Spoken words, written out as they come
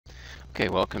Okay,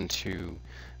 welcome to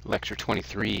Lecture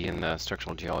 23 in the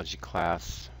Structural Geology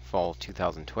class, Fall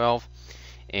 2012.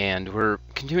 And we're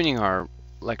continuing our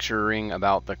lecturing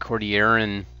about the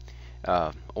Cordilleran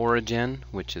origin,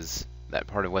 which is that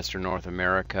part of Western North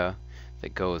America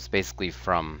that goes basically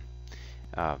from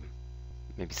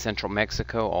maybe central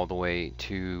Mexico all the way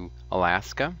to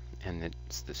Alaska. And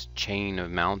it's this chain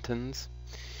of mountains.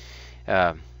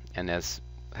 And as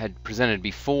had presented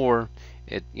before,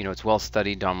 it's well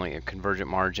studied, dominantly a convergent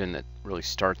margin that really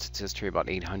starts its history about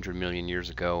 800 million years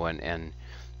ago and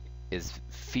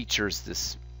features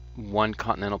this one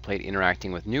continental plate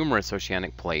interacting with numerous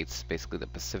oceanic plates, basically the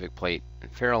Pacific plate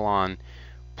and Farallon,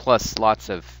 plus lots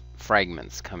of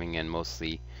fragments coming in,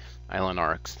 mostly island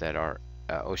arcs that are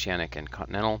oceanic and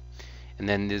continental. And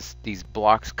then these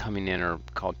blocks coming in are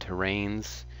called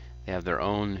terranes. They have their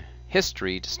own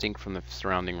history, distinct from the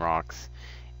surrounding rocks,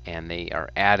 and they are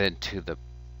added to the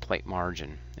plate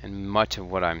margin. And much of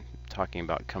what I'm talking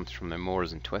about comes from the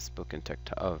Moores and Twist book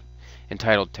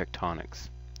entitled Tectonics.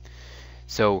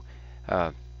 So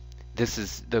this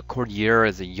is the Cordillera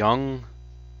is a young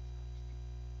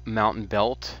mountain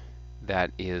belt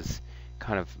that is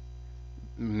kind of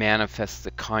manifests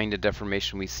the kind of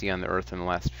deformation we see on the Earth in the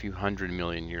last few 100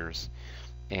 million years.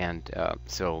 And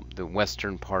so the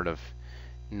western part of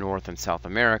North and South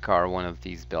America are one of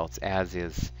these belts, as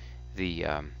is the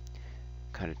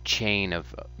kind of chain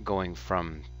of going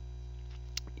from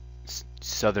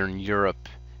southern Europe,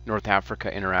 North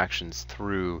Africa interactions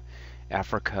through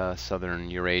Africa, southern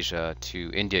Eurasia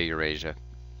to India, Eurasia.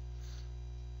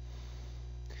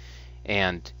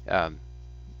 And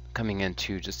coming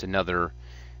into just another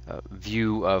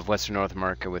view of Western North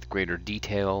America with greater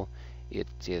detail, it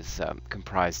is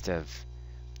comprised of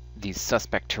these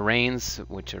suspect terranes,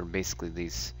 which are basically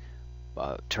these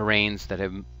terranes that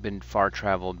have been far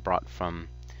traveled, brought from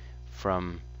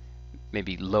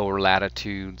maybe lower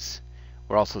latitudes.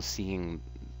 We're also seeing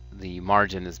the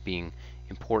margin as being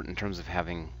important in terms of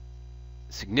having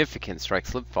significant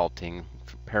strike-slip faulting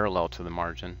parallel to the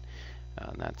margin.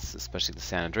 That's especially the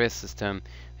San Andreas system.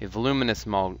 We have voluminous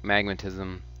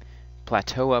magmatism,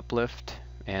 plateau uplift,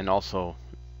 and also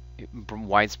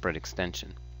widespread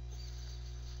extension.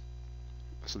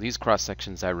 So these cross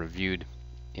sections I reviewed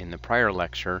in the prior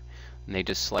lecture, and they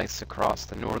just slice across.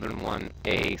 The northern one,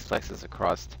 A, slices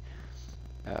across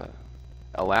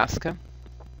Alaska,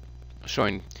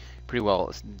 showing pretty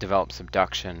well developed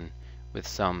subduction with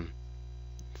some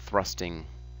thrusting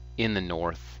in the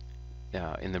north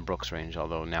in the Brooks Range,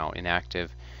 although now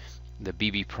inactive. The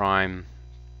BB prime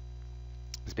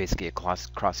is basically a cross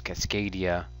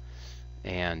Cascadia,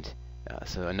 and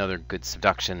so another good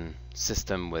subduction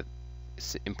system with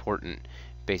important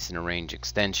basin and range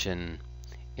extension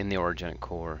in the orogenic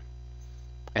core.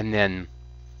 And then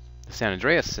the San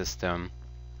Andreas system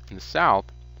in the south,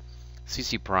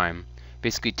 CC prime,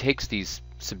 basically takes these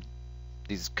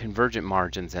convergent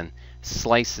margins and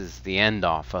slices the end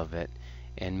off of it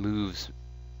and moves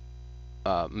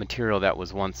material that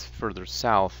was once further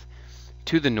south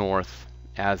to the north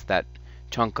as that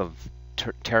chunk of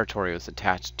territory was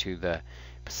attached to the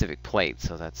Pacific plate.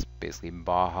 So that's basically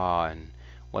Baja and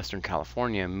Western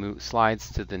California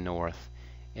slides to the north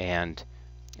and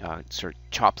sort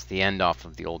of chops the end off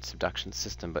of the old subduction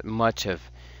system. But much of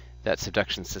that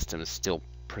subduction system is still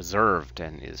preserved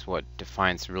and is what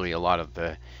defines really a lot of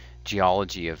the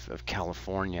geology of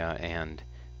California and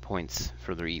points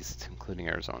further east, including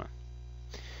Arizona.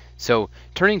 So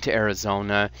turning to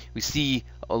Arizona, we see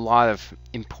a lot of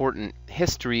important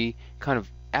history kind of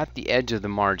at the edge of the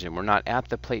margin. We're not at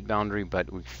the plate boundary,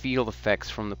 but we feel effects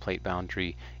from the plate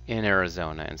boundary in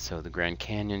Arizona. And so the Grand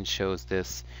Canyon shows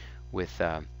this with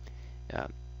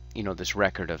this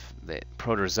record of the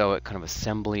Proterozoic kind of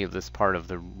assembly of this part of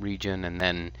the region, and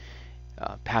then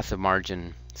passive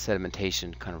margin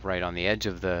sedimentation kind of right on the edge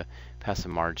of the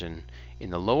passive margin. In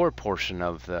the lower portion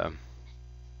of the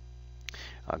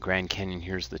Grand Canyon,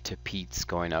 here's the Tapeats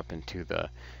going up into the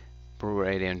Brouwer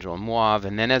Angel and Moave.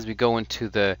 And then as we go into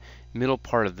the middle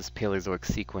part of this Paleozoic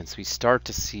sequence, we start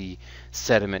to see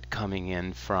sediment coming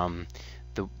in from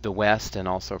the west and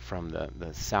also from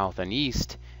the south and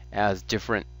east as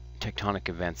different tectonic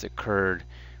events occurred,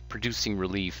 producing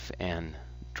relief and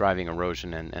driving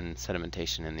erosion and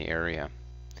sedimentation in the area.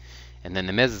 And then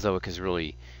the Mesozoic is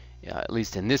really, at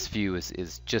least in this view,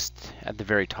 is just at the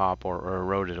very top or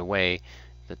eroded away.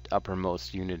 The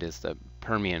uppermost unit is the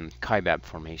Permian Kaibab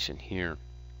Formation here.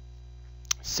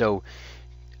 So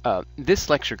this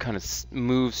lecture kind of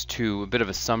moves to a bit of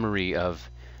a summary of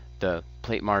the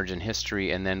plate margin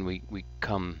history, and then we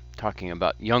come talking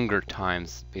about younger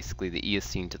times, basically the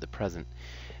Eocene to the present.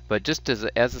 But just as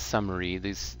a summary,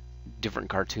 these different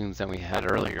cartoons than we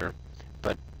had earlier,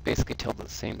 but basically tell the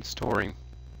same story.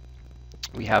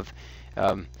 We have,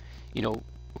 you know,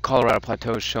 Colorado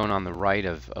Plateau is shown on the right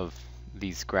of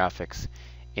these graphics,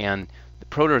 and the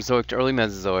Proterozoic to early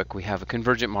Mesozoic, we have a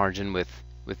convergent margin with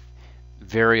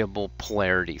variable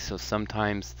polarity. So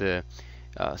sometimes the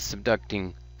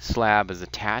subducting slab is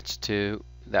attached to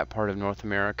that part of North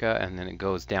America, and then it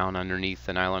goes down underneath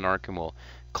an island arc and will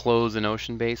close an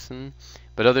ocean basin.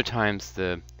 But other times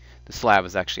the slab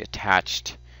is actually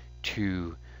attached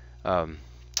to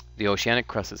the oceanic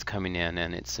crust that's coming in,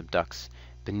 and it subducts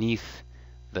beneath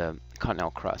the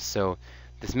continental crust. So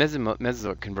this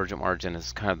Mesozoic convergent margin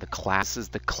is kind of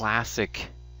the classic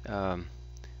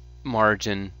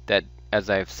margin that, as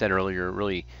I've said earlier,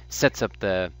 really sets up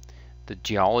the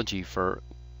geology for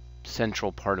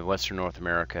central part of Western North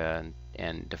America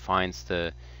and defines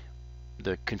the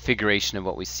configuration of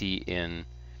what we see in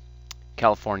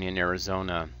California and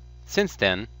Arizona since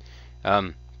then.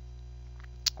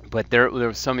 But there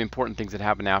were some important things that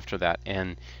happened after that,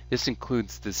 and this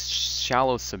includes this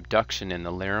shallow subduction in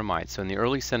the laramide. So in the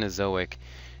early Cenozoic,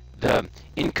 the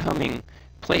incoming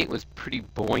plate was pretty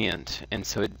buoyant, and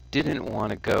so it didn't want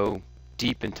to go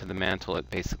deep into the mantle. It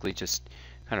basically just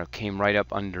kind of came right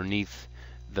up underneath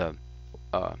the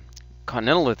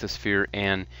continental lithosphere,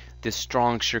 and this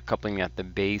strong shear coupling at the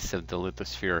base of the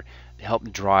lithosphere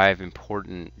helped drive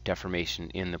important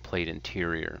deformation in the plate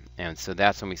interior. And so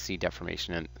that's when we see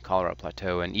deformation in the Colorado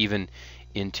Plateau and even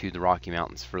into the Rocky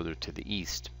Mountains further to the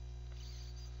east.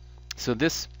 So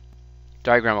this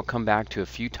diagram I'll come back to a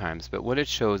few times, but what it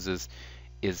shows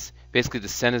is basically the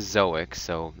Cenozoic,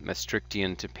 so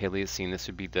Maastrichtian to Paleocene. This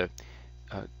would be the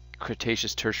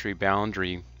Cretaceous Tertiary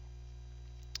boundary,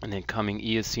 and then coming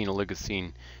Eocene,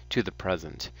 Oligocene to the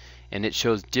present. And it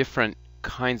shows different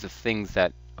kinds of things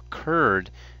that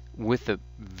occurred with a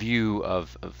view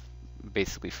of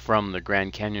basically from the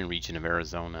Grand Canyon region of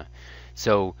Arizona.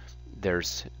 So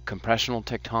there's compressional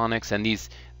tectonics, and these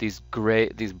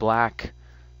black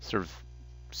sort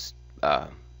of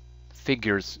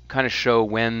figures kind of show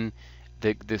when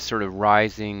the sort of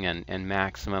rising and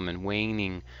maximum and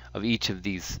waning of each of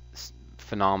these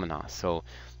phenomena. So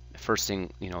the first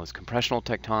thing, is compressional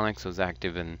tectonics was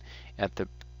active at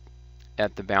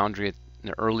the boundary at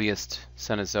the earliest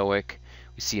Cenozoic.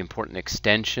 We see important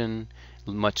extension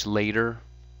much later,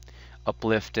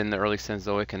 uplift in the early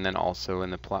Cenozoic, and then also in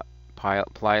the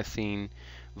Pliocene,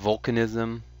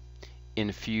 volcanism in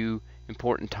a few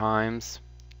important times,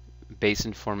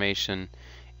 basin formation,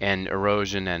 and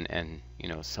erosion, and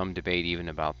some debate even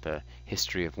about the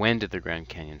history of when did the Grand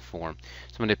Canyon form.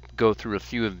 So I'm going to go through a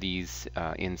few of these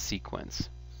in sequence.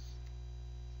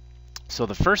 So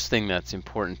the first thing that's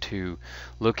important to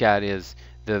look at is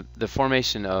the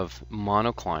formation of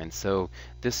monoclines. So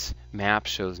this map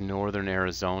shows northern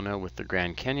Arizona with the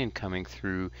Grand Canyon coming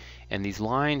through, and these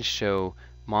lines show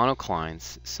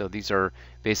monoclines. So these are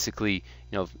basically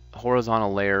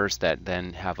horizontal layers that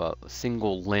then have a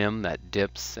single limb that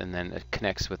dips and then it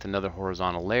connects with another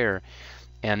horizontal layer,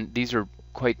 and these are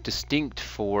quite distinct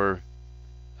for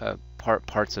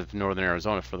parts of northern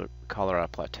Arizona, for the Colorado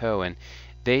Plateau. And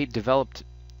they developed,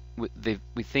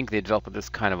 we think they developed this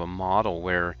kind of a model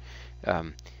where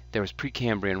there was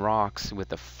Precambrian rocks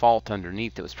with a fault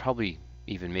underneath that was probably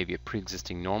even maybe a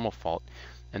pre-existing normal fault,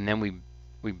 and then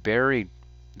we buried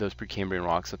those Precambrian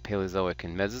rocks with Paleozoic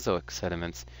and Mesozoic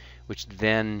sediments, which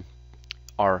then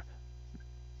are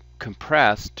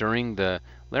compressed during the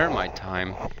laramide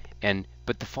time,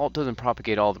 but the fault doesn't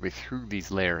propagate all the way through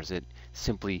these layers. It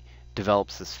simply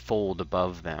develops this fold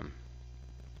above them.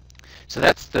 So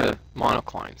that's the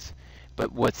monoclines.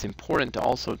 But what's important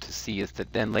also to see is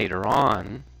that then later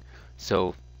on,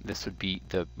 so this would be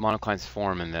the monoclines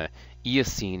form in the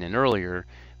Eocene and earlier,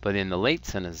 but in the late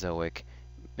Cenozoic,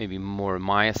 maybe more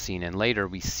Miocene and later,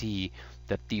 we see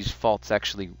that these faults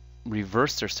actually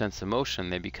reverse their sense of motion.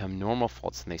 They become normal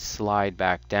faults and they slide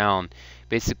back down,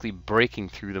 basically breaking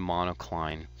through the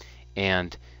monocline.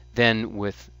 And then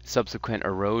with subsequent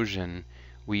erosion,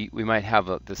 we might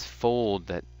have this fold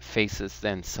that faces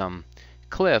then some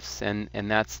cliffs, and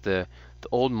that's the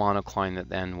old monocline that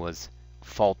then was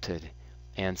faulted.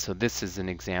 And so this is an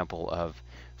example of,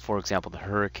 for example, the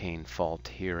Hurricane Fault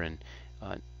here in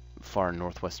far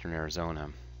northwestern Arizona.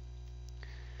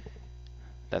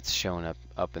 That's shown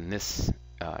up in this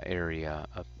area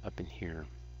up in here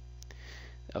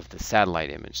of the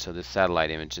satellite image. So this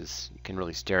satellite image you can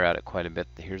really stare at it quite a bit.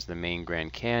 Here's the main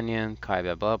Grand Canyon,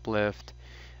 Kaibab uplift.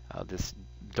 This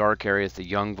dark area is the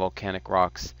young volcanic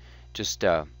rocks just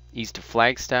east of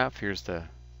Flagstaff. Here's the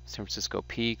San Francisco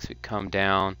peaks. We come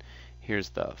down, Here's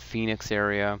the Phoenix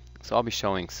area. So I'll be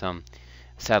showing some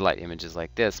satellite images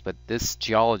like this, but this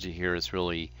geology here is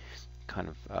really kind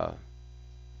of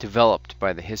developed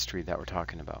by the history that we're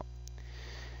talking about.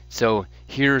 So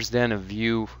here's then a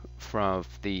view from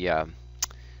the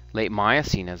late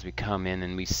Miocene as we come in,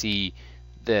 and we see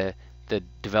the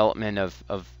development of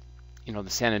the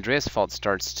San Andreas Fault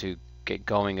starts to get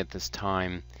going at this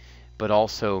time, but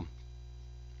also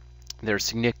there's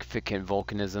significant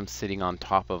volcanism sitting on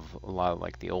top of a lot of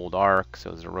like the old arc,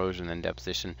 so there's erosion and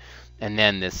deposition, and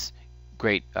then this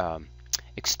great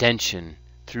extension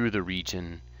through the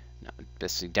region.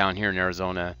 Basically down here in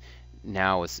Arizona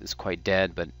now is quite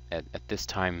dead, but at this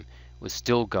time was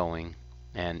still going,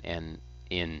 and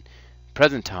in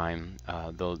present time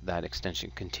though that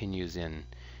extension continues in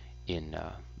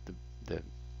the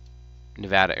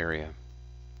Nevada area.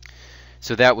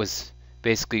 So that was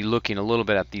basically looking a little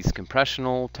bit at these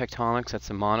compressional tectonics, that's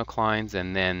the monoclines,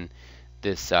 and then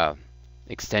this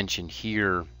extension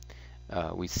here,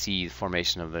 we see the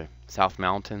formation of the South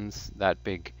Mountains, that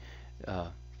big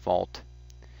fault.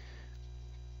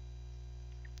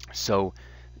 So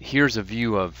here's a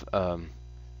view of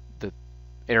the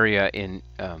area in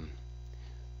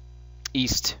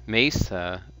East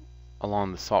Mesa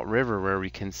along the Salt River, where we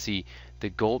can see the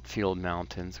Goldfield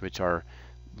Mountains, which are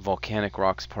volcanic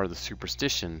rocks, part of the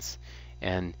superstitions.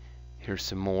 And here's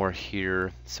some more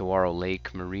here, Saguaro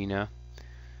Lake Marina.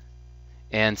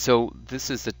 And so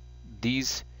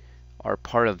these are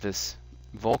part of this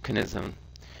volcanism.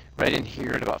 Right in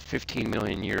here at about 15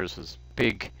 million years was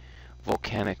big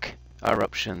volcanic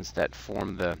eruptions that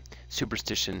formed the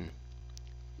superstition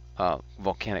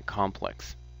volcanic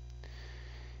complex.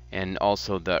 And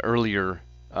also the earlier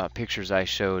pictures I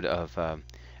showed of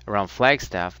around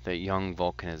Flagstaff, the young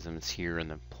volcanism is here in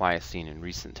the Pliocene in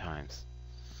recent times.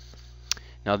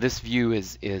 Now this view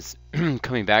is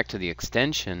coming back to the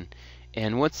extension,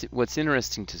 and what's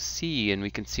interesting to see, and we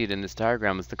can see it in this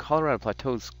diagram, is the Colorado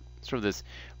Plateau is sort of this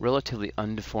relatively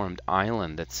undeformed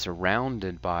island that's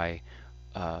surrounded by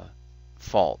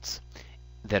faults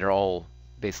that are all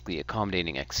basically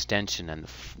accommodating extension and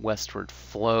the westward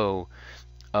flow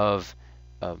of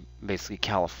basically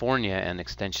California, and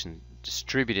extension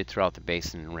distributed throughout the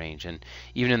basin and range. And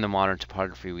even in the modern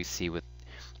topography we see with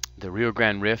the Rio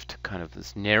Grande Rift, kind of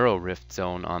this narrow rift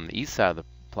zone on the east side of the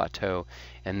plateau,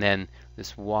 and then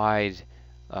this wide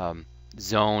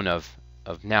zone of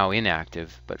now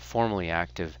inactive but formerly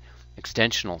active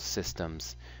extensional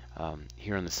systems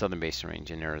here in the southern basin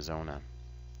range in Arizona.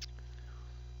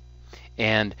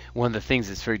 And one of the things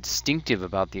that's very distinctive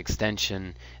about the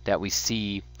extension that we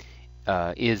see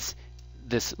is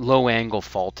this low angle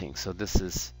faulting. So this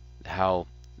is how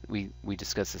we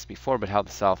discussed this before, but how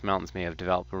the South Mountains may have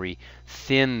developed, where we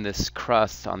thin this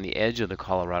crust on the edge of the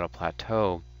Colorado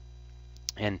Plateau,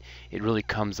 and it really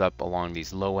comes up along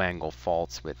these low angle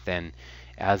faults, with then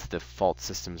as the fault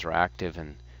systems are active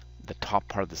and the top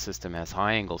part of the system has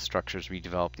high angle structures, we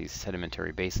develop these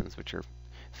sedimentary basins which are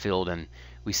filled, and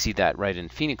we see that right in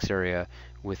Phoenix area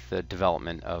with the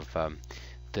development of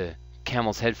the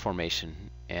Camel's Head Formation,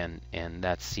 and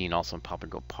that's seen also in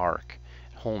Papago Park,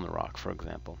 Hole in the Rock, for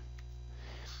example.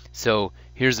 So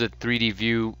here's a 3D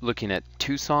view looking at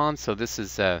Tucson. So this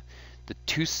is the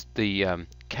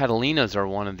Catalinas are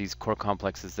one of these core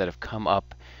complexes that have come out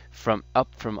from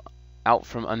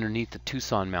underneath the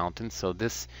Tucson Mountains. So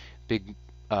this big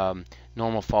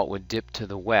normal fault would dip to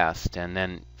the west, and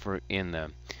then in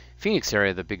the Phoenix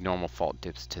area the big normal fault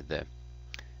dips to the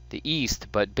east,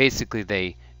 but basically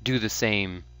they do the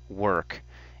same work.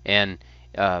 And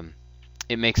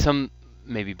it makes some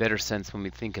maybe better sense when we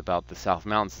think about the South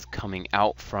Mountains as coming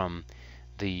out from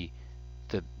the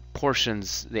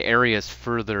portions, the areas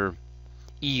further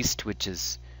east, which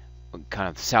is kind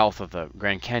of south of the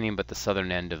Grand Canyon, but the southern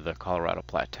end of the Colorado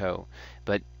Plateau.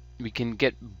 But we can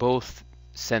get both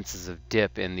senses of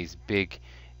dip in these big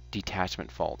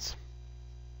detachment faults.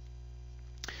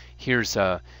 Here's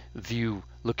a view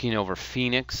looking over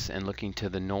Phoenix and looking to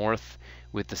the north,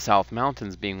 with the South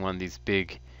Mountains being one of these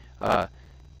big, the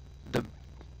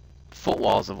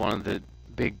footwalls of one of the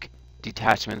big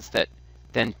detachments that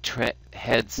then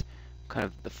heads kind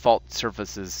of the fault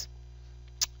surfaces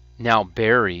now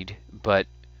buried, but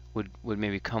would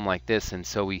maybe come like this, and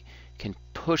so we can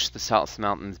push the South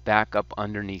Mountains back up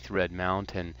underneath Red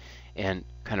Mountain and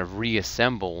kind of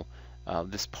reassemble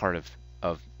this part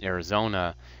of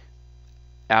Arizona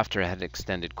after it had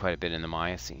extended quite a bit in the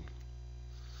Miocene.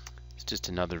 It's just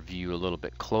another view a little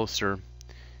bit closer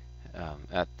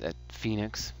at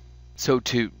Phoenix. So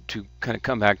to kind of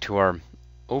come back to our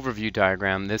overview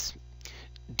diagram, this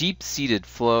deep-seated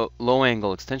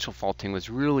low-angle extensional faulting was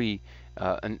really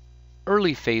an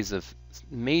early phase of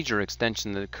major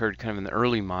extension that occurred kind of in the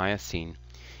early Miocene.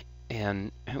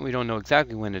 And we don't know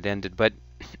exactly when it ended, but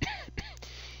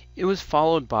it was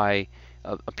followed by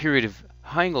a period of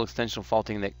high-angle extensional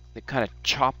faulting that kind of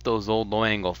chopped those old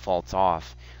low-angle faults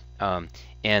off.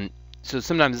 And so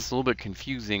sometimes it's a little bit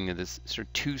confusing, this sort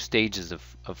of two stages of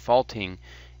faulting,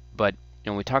 but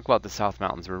when we talk about the South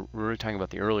Mountains, we're really talking about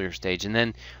the earlier stage. And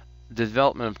then the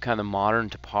development of kind of modern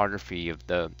topography of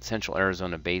the central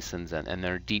Arizona basins and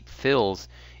their deep fills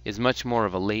is much more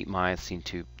of a late Miocene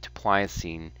to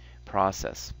Pliocene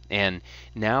process. And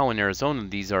now in Arizona,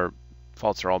 these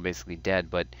faults are all basically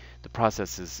dead, but the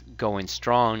process is going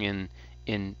strong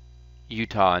in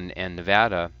Utah and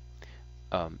Nevada.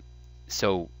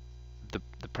 So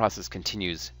the process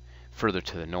continues further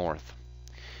to the north.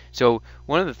 So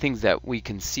one of the things that we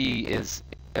can see is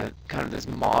kind of this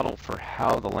model for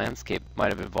how the landscape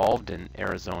might have evolved in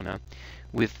Arizona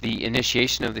with the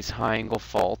initiation of these high angle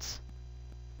faults,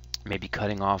 maybe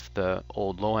cutting off the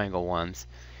old low angle ones.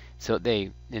 So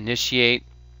they initiate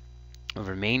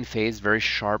over main phase, very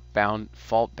sharp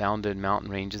fault bounded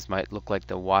mountain ranges, might look like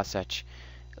the Wasatch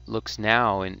looks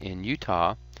now in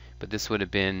Utah, but this would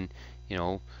have been, you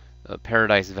know,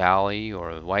 Paradise Valley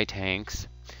or the White Hanks,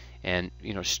 and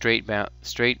straight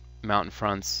mountain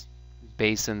fronts,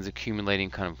 basins accumulating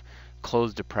kind of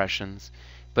closed depressions.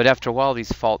 But after a while,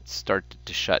 these faults started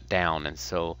to shut down, and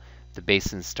so the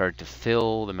basins started to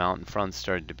fill, the mountain fronts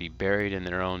started to be buried in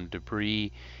their own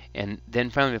debris, and then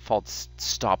finally the faults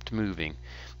stopped moving.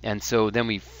 And so then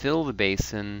we fill the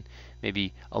basin,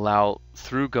 maybe allow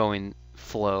through-going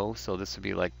flow, so this would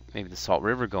be like maybe the Salt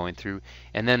River going through,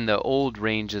 and then the old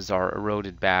ranges are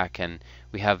eroded back, and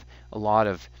we have a lot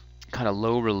of kind of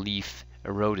low relief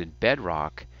eroded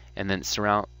bedrock, and then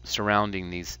surrounding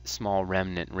these small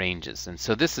remnant ranges. And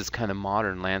so this is kind of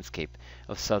modern landscape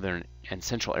of southern and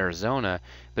central Arizona,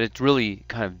 but it's really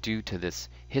kind of due to this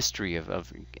history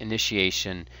of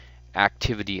initiation,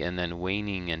 activity, and then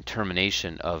waning and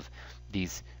termination of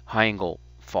these high angle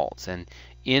faults. And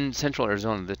in central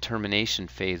Arizona, the termination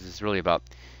phase is really about,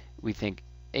 we think,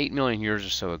 8 million years or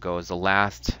so ago is the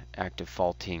last active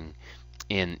faulting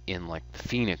in like the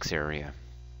Phoenix area.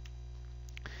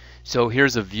 So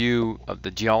here's a view of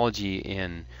the geology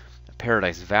in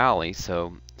Paradise Valley.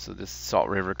 So this Salt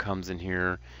River comes in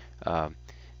here.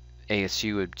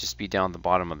 ASU would just be down the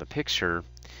bottom of the picture,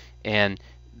 and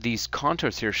these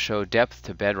contours here show depth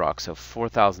to bedrock, so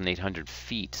 4,800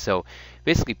 feet. So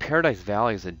basically, Paradise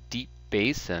Valley is a deep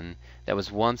basin that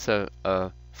was once it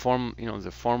was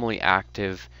a formerly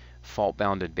active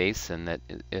fault-bounded basin that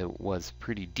it was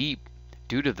pretty deep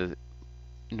due to the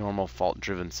normal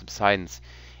fault-driven subsidence.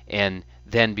 And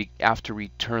then after we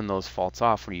turn those faults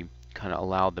off, we kind of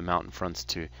allowed the mountain fronts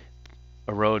to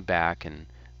erode back and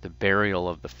the burial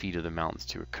of the feet of the mountains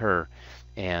to occur.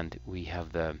 And we have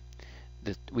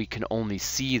we can only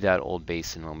see that old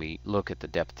basin when we look at the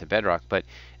depth to bedrock, but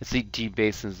it's the deep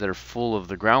basins that are full of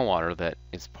the groundwater that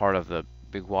is part of the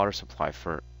big water supply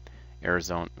for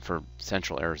Arizona, for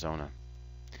central Arizona.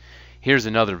 Here's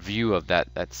another view of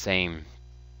that same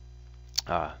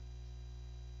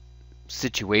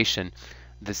situation.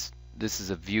 This is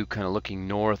a view kind of looking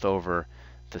north over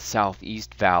the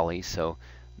southeast valley. So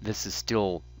this is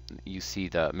still, you see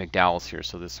the McDowell's here,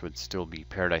 so this would still be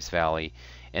Paradise Valley.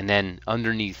 And then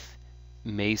underneath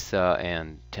Mesa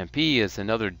and Tempe is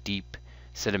another deep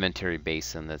sedimentary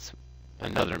basin that's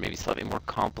another maybe slightly more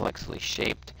complexly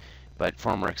shaped but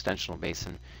former extensional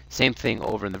basin. Same thing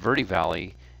over in the Verde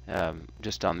Valley,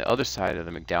 just on the other side of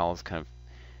the McDowell's, kind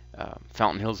of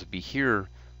Fountain Hills would be here.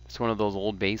 It's one of those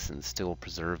old basins still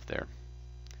preserved there.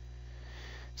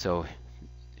 So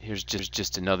here's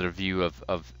just another view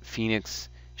of Phoenix,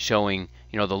 showing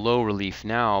the low relief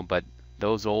now, but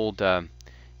those old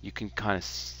you can kind of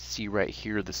see right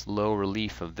here this low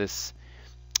relief of this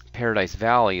Paradise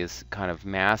Valley is kind of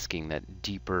masking that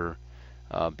deeper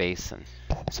basin.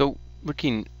 So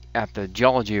looking at the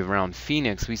geology around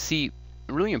Phoenix, we see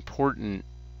a really important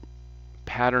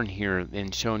pattern here,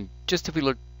 and shown just if we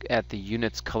look at the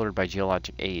units colored by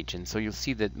geologic age. And so you'll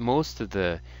see that most of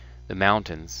the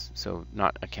mountains, so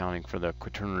not accounting for the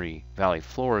Quaternary Valley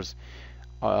floors,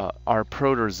 are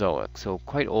Proterozoic, so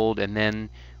quite old. And then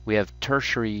we have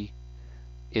Tertiary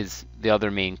is the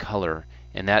other main color,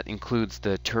 and that includes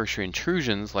the Tertiary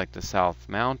intrusions like the South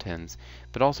Mountains,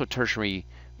 but also Tertiary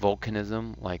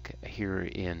volcanism like here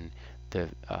in the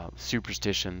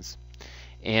superstitions.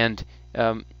 And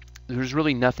there's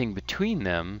really nothing between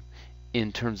them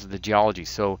in terms of the geology.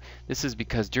 So this is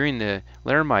because during the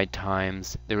Laramide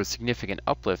times there was significant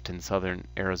uplift in southern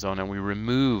Arizona, and we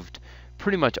removed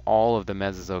pretty much all of the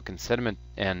Mesozoic and sediment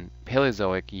and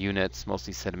Paleozoic units,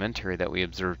 mostly sedimentary, that we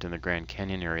observed in the Grand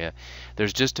Canyon area.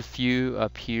 There's just a few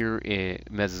up here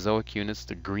Mesozoic units,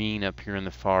 the green up here in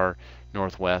the far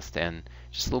northwest, and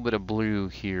just a little bit of blue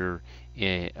here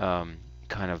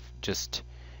kind of just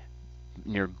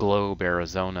near Globe,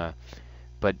 Arizona.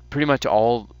 But pretty much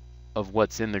all of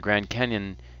what's in the Grand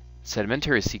Canyon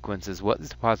sedimentary sequence is what is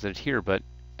deposited here but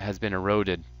has been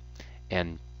eroded,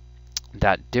 and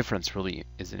that difference really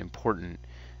is an important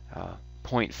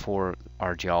point for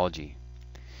our geology.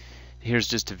 Here's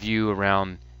just a view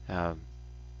around the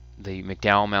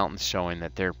McDowell Mountains, showing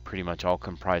that they're pretty much all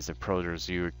comprised of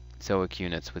Proterozoic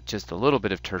units with just a little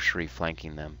bit of tertiary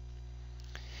flanking them.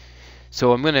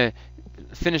 So I'm going to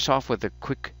finish off with a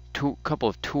quick couple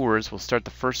of tours. We'll start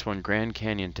the first one, Grand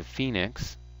Canyon to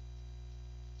Phoenix.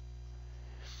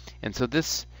 And so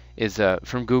this is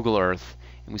from Google Earth.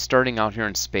 And we're starting out here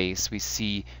in space. We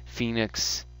see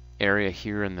Phoenix area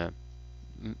here in the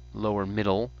lower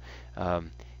middle.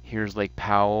 Here's Lake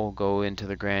Powell, go into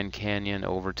the Grand Canyon,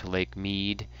 over to Lake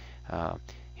Mead.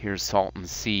 Here's Salton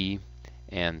Sea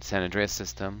and San Andreas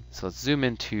system. So let's zoom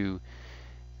into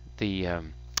the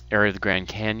area of the Grand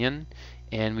Canyon,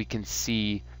 and we can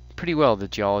see pretty well the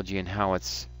geology and how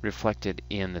it's reflected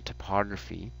in the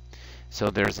topography. So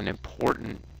there's an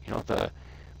important, the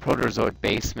Proterozoic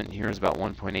basement here is about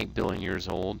 1.8 billion years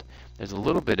old. There's a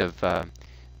little bit of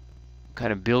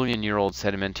kind of billion-year-old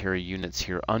sedimentary units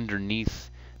here underneath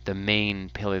the main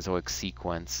Paleozoic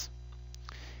sequence.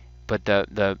 But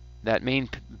that main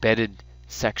bedded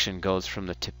section goes from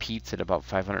the Tapeats at about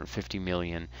 550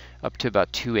 million up to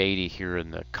about 280 here in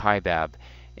the Kaibab.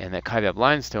 And that Kaibab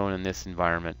limestone in this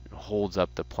environment holds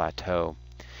up the plateau.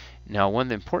 Now,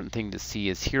 one important thing to see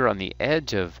is here on the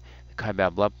edge of the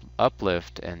Kaibab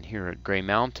uplift, and here at Gray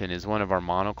Mountain, is one of our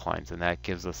monoclines, and that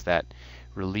gives us that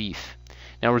relief.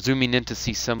 Now we're zooming in to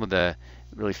see some of the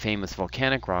really famous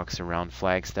volcanic rocks around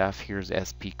Flagstaff. Here's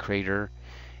SP Crater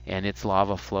and its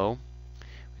lava flow.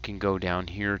 We can go down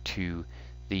here to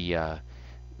the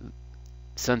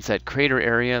Sunset Crater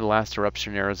area. The last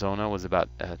eruption in Arizona was about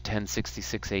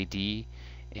 1066 AD,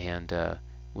 and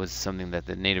was something that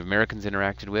the Native Americans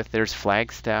interacted with. There's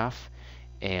Flagstaff,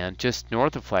 and just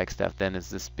north of Flagstaff then is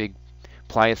this big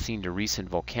Pliocene to recent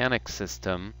volcanic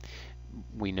system.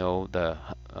 We know the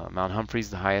Mount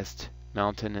Humphrey's the highest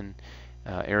mountain in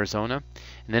Arizona.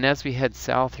 And then as we head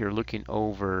south here, looking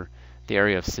over the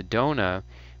area of Sedona,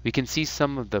 we can see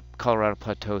some of the Colorado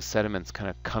Plateau sediments kind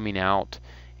of coming out,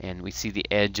 and we see the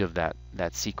edge of that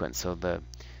sequence. So the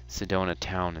Sedona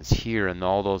town is here, and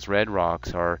all those red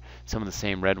rocks are some of the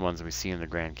same red ones we see in the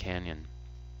Grand Canyon.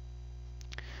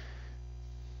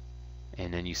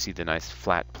 And then you see the nice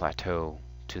flat plateau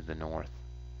to the north.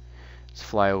 Let's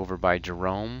fly over by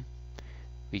Jerome.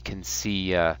 We can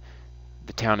see the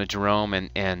town of Jerome,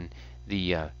 and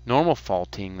the normal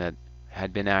faulting that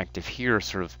had been active here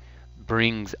sort of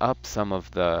brings up some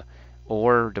of the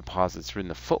ore deposits in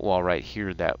the footwall right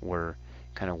here that were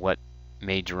kind of what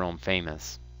made Jerome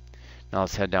famous. Now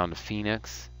let's head down to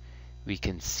Phoenix. We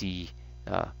can see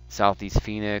southeast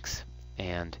Phoenix,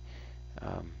 and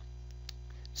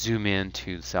zoom in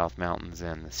to the South Mountains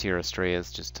and the Sierra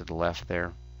Estrellas just to the left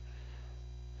there.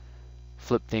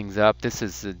 Flip things up. This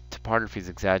is the topography is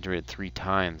exaggerated 3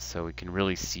 times, so we can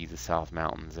really see the South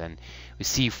Mountains, and we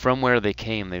see from where they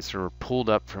came, they sort of pulled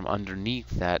up from underneath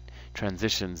that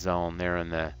transition zone there in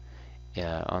the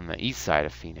on the east side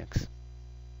of Phoenix.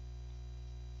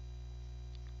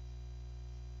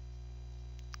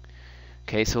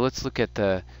 Okay, so let's look at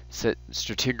the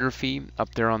stratigraphy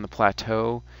up there on the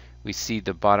plateau. We see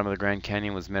the bottom of the Grand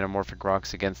Canyon was metamorphic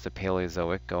rocks against the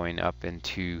Paleozoic, going up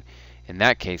into, in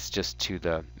that case, just to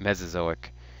the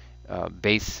Mesozoic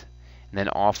base. And then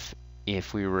off,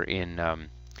 if we were in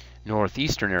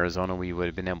northeastern Arizona, we would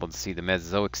have been able to see the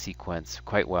Mesozoic sequence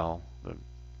quite well.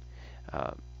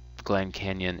 The Glen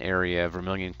Canyon area,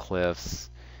 Vermilion Cliffs.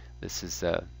 This is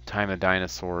time of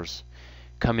dinosaurs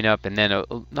coming up, and then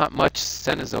not much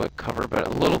Cenozoic cover, but a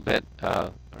little bit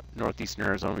northeastern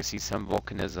Arizona. We see some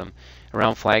volcanism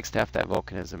around Flagstaff. That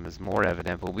volcanism is more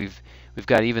evident, but we've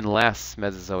got even less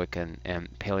Mesozoic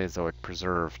and Paleozoic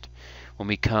preserved. When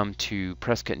we come to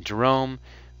Prescott and Jerome,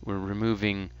 we're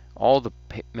removing all the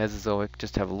Mesozoic,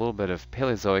 just have a little bit of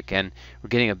Paleozoic, and we're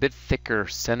getting a bit thicker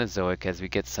Cenozoic as we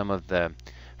get some of the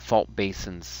fault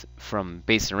basins from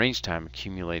basin range time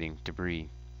accumulating debris.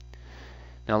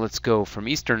 Now let's go from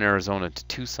eastern Arizona to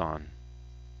Tucson.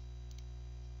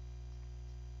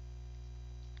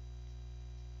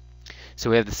 So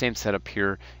we have the same setup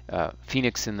here.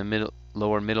 Phoenix in the middle,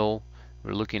 lower middle.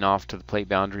 We're looking off to the plate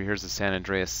boundary. Here's the San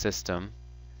Andreas system.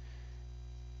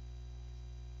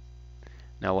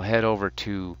 Now we'll head over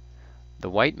to the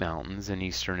White Mountains in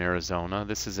eastern Arizona.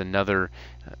 This is another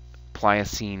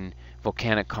Pliocene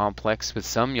volcanic complex with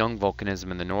some young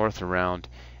volcanism in the north around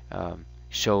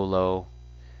Show Low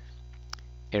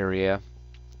area.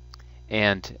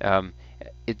 And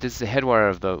this is the headwater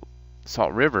of the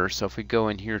Salt River, so if we go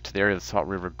in here to the area of the Salt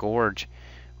River Gorge,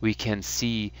 we can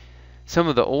see some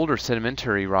of the older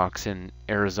sedimentary rocks in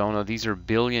Arizona. These are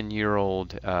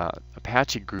billion-year-old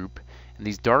Apache group, and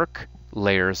these dark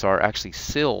layers are actually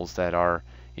sills that are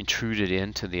intruded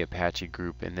into the Apache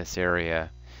group in this area.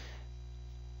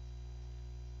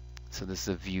 So this is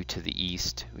a view to the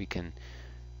east. We can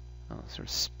sort of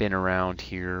spin around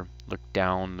here, look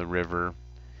down the river,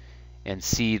 and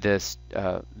see this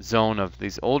zone of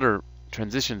these older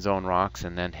transition zone rocks,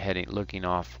 and then looking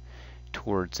off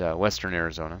towards western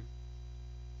Arizona.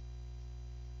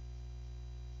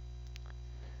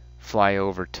 Fly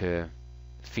over to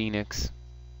Phoenix.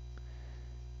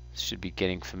 Should be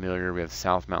getting familiar. We have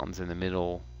South Mountains in the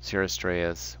middle, Sierra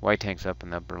Estrellas, White Tanks up in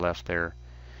the upper left there.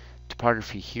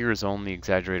 Topography here is only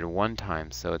exaggerated one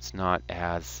time, so it's not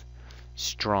as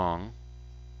strong.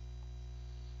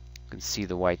 You can see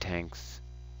the White Tanks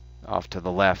off to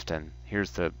the left, and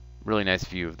here's the really nice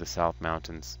view of the South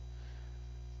Mountains.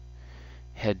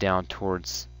 Head down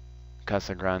towards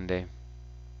Casa Grande,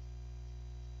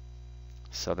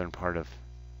 southern part of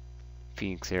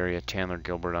Phoenix area. Chandler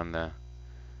Gilbert on the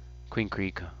Queen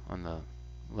Creek on the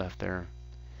left there.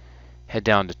 Head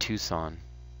down to Tucson.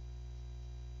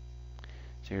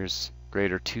 So here's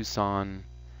Greater Tucson,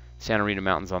 Santa Rita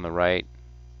Mountains on the right.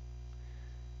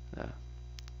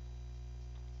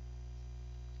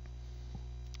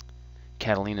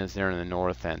 Catalina's there in the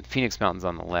north, and Phoenix Mountains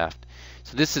on the left.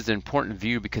 So this is an important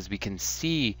view because we can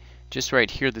see just right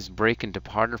here this break in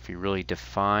topography really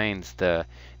defines the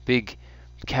big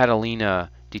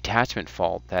Catalina detachment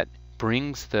fault that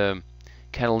brings the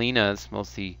Catalinas,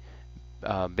 mostly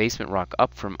basement rock,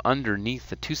 up from underneath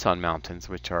the Tucson Mountains,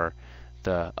 which are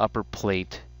the upper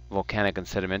plate volcanic and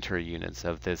sedimentary units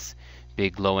of this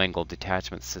big low-angle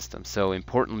detachment system. So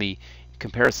importantly, in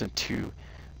comparison to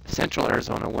central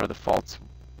Arizona, where the faults,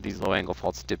 these low-angle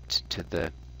faults, dipped to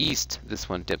the east, this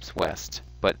one dips west,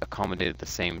 but accommodated the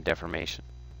same deformation.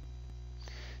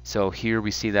 So here we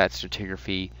see that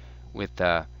stratigraphy with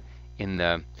in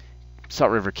the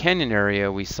Salt River Canyon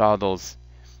area. We saw those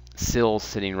sills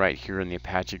sitting right here in the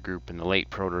Apache group in the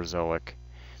late Proterozoic.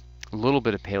 A little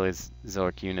bit of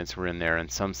Paleozoic units were in there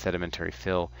and some sedimentary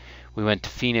fill. We went to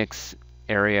Phoenix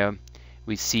area.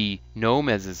 We see no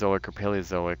Mesozoic or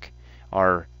Paleozoic.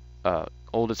 Our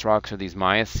oldest rocks are these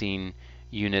Miocene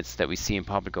units that we see in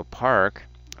Pompano Park,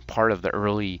 part of the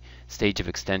early stage of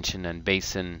extension and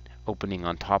basin opening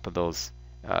on top of those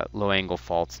low-angle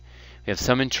faults. We have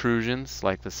some intrusions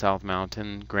like the South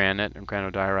Mountain granite and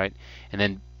granodiorite, and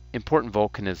then important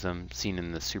volcanism seen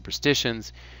in the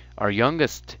superstitions. Our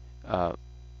youngest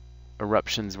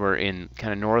eruptions were in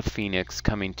kind of North Phoenix,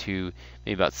 coming to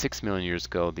maybe about 6 million years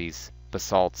ago, these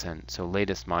basalts, and so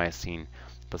latest Miocene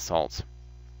basalts.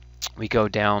 We go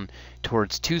down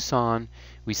towards Tucson.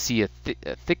 We see a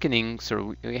thickening,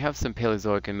 so we have some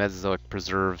Paleozoic and Mesozoic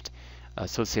preserved,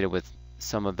 associated with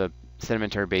some of the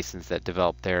sedimentary basins that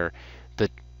developed there. The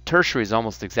tertiary is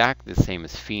almost exactly the same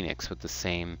as Phoenix, with the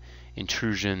same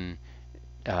intrusion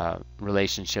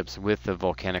relationships with the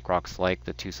volcanic rocks like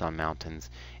the Tucson Mountains,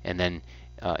 and then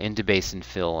into basin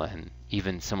fill and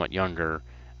even somewhat younger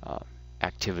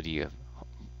activity of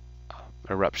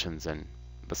eruptions and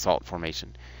basalt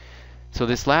formation. So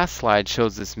this last slide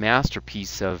shows this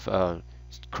masterpiece of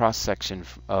cross-section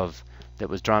of that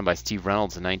was drawn by Steve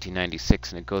Reynolds in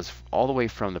 1996, and it goes all the way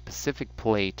from the Pacific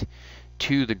Plate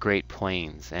to the Great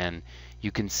Plains, and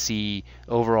you can see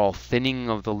overall thinning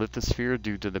of the lithosphere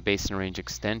due to the basin range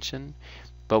extension,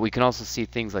 but we can also see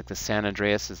things like the San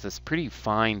Andreas is this pretty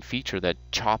fine feature that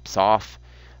chops off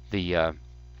the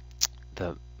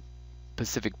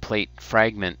Pacific Plate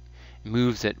fragment,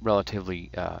 moves it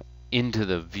relatively into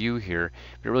the view here,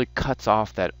 but it really cuts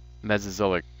off that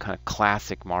Mesozoic kind of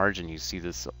classic margin. You see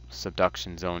this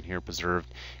subduction zone here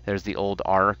preserved. There's the old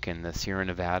arc in the Sierra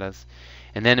Nevadas.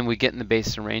 And then when we get in the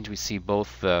basin range, we see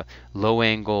both the low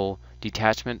angle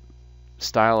detachment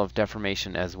style of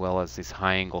deformation as well as these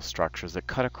high angle structures that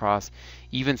cut across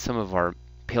even some of our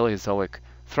Paleozoic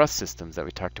thrust systems that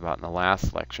we talked about in the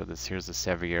last lecture. Here's the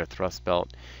Sevier thrust belt.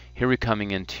 Here we're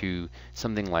coming into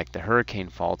something like the Hurricane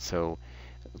Fault, so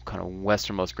kind of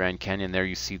westernmost Grand Canyon. There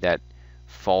you see that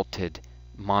faulted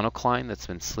monocline that's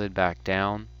been slid back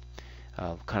down.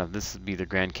 Kind of this would be the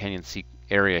Grand Canyon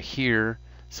area here,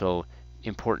 so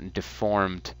important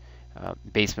deformed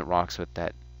basement rocks with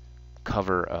that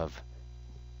cover of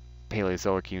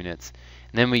Paleozoic units.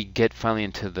 And then we get finally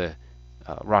into the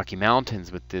Rocky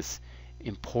Mountains with this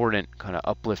important kind of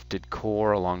uplifted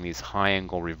core along these high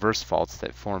angle reverse faults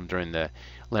that formed during the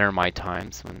Laramide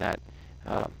times when that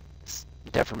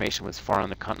deformation was far on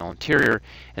the continental interior,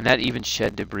 and that even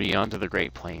shed debris onto the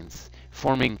Great Plains,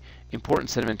 forming important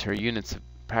sedimentary units of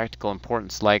practical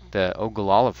importance like the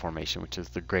Ogallala Formation, which is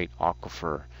the great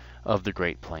aquifer of the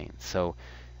Great Plains. So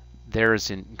there's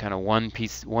in kind of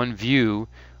one view,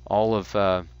 all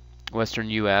of western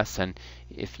U.S., and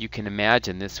if you can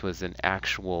imagine, this was an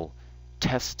actual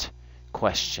test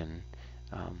question,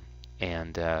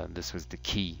 and this was the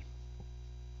key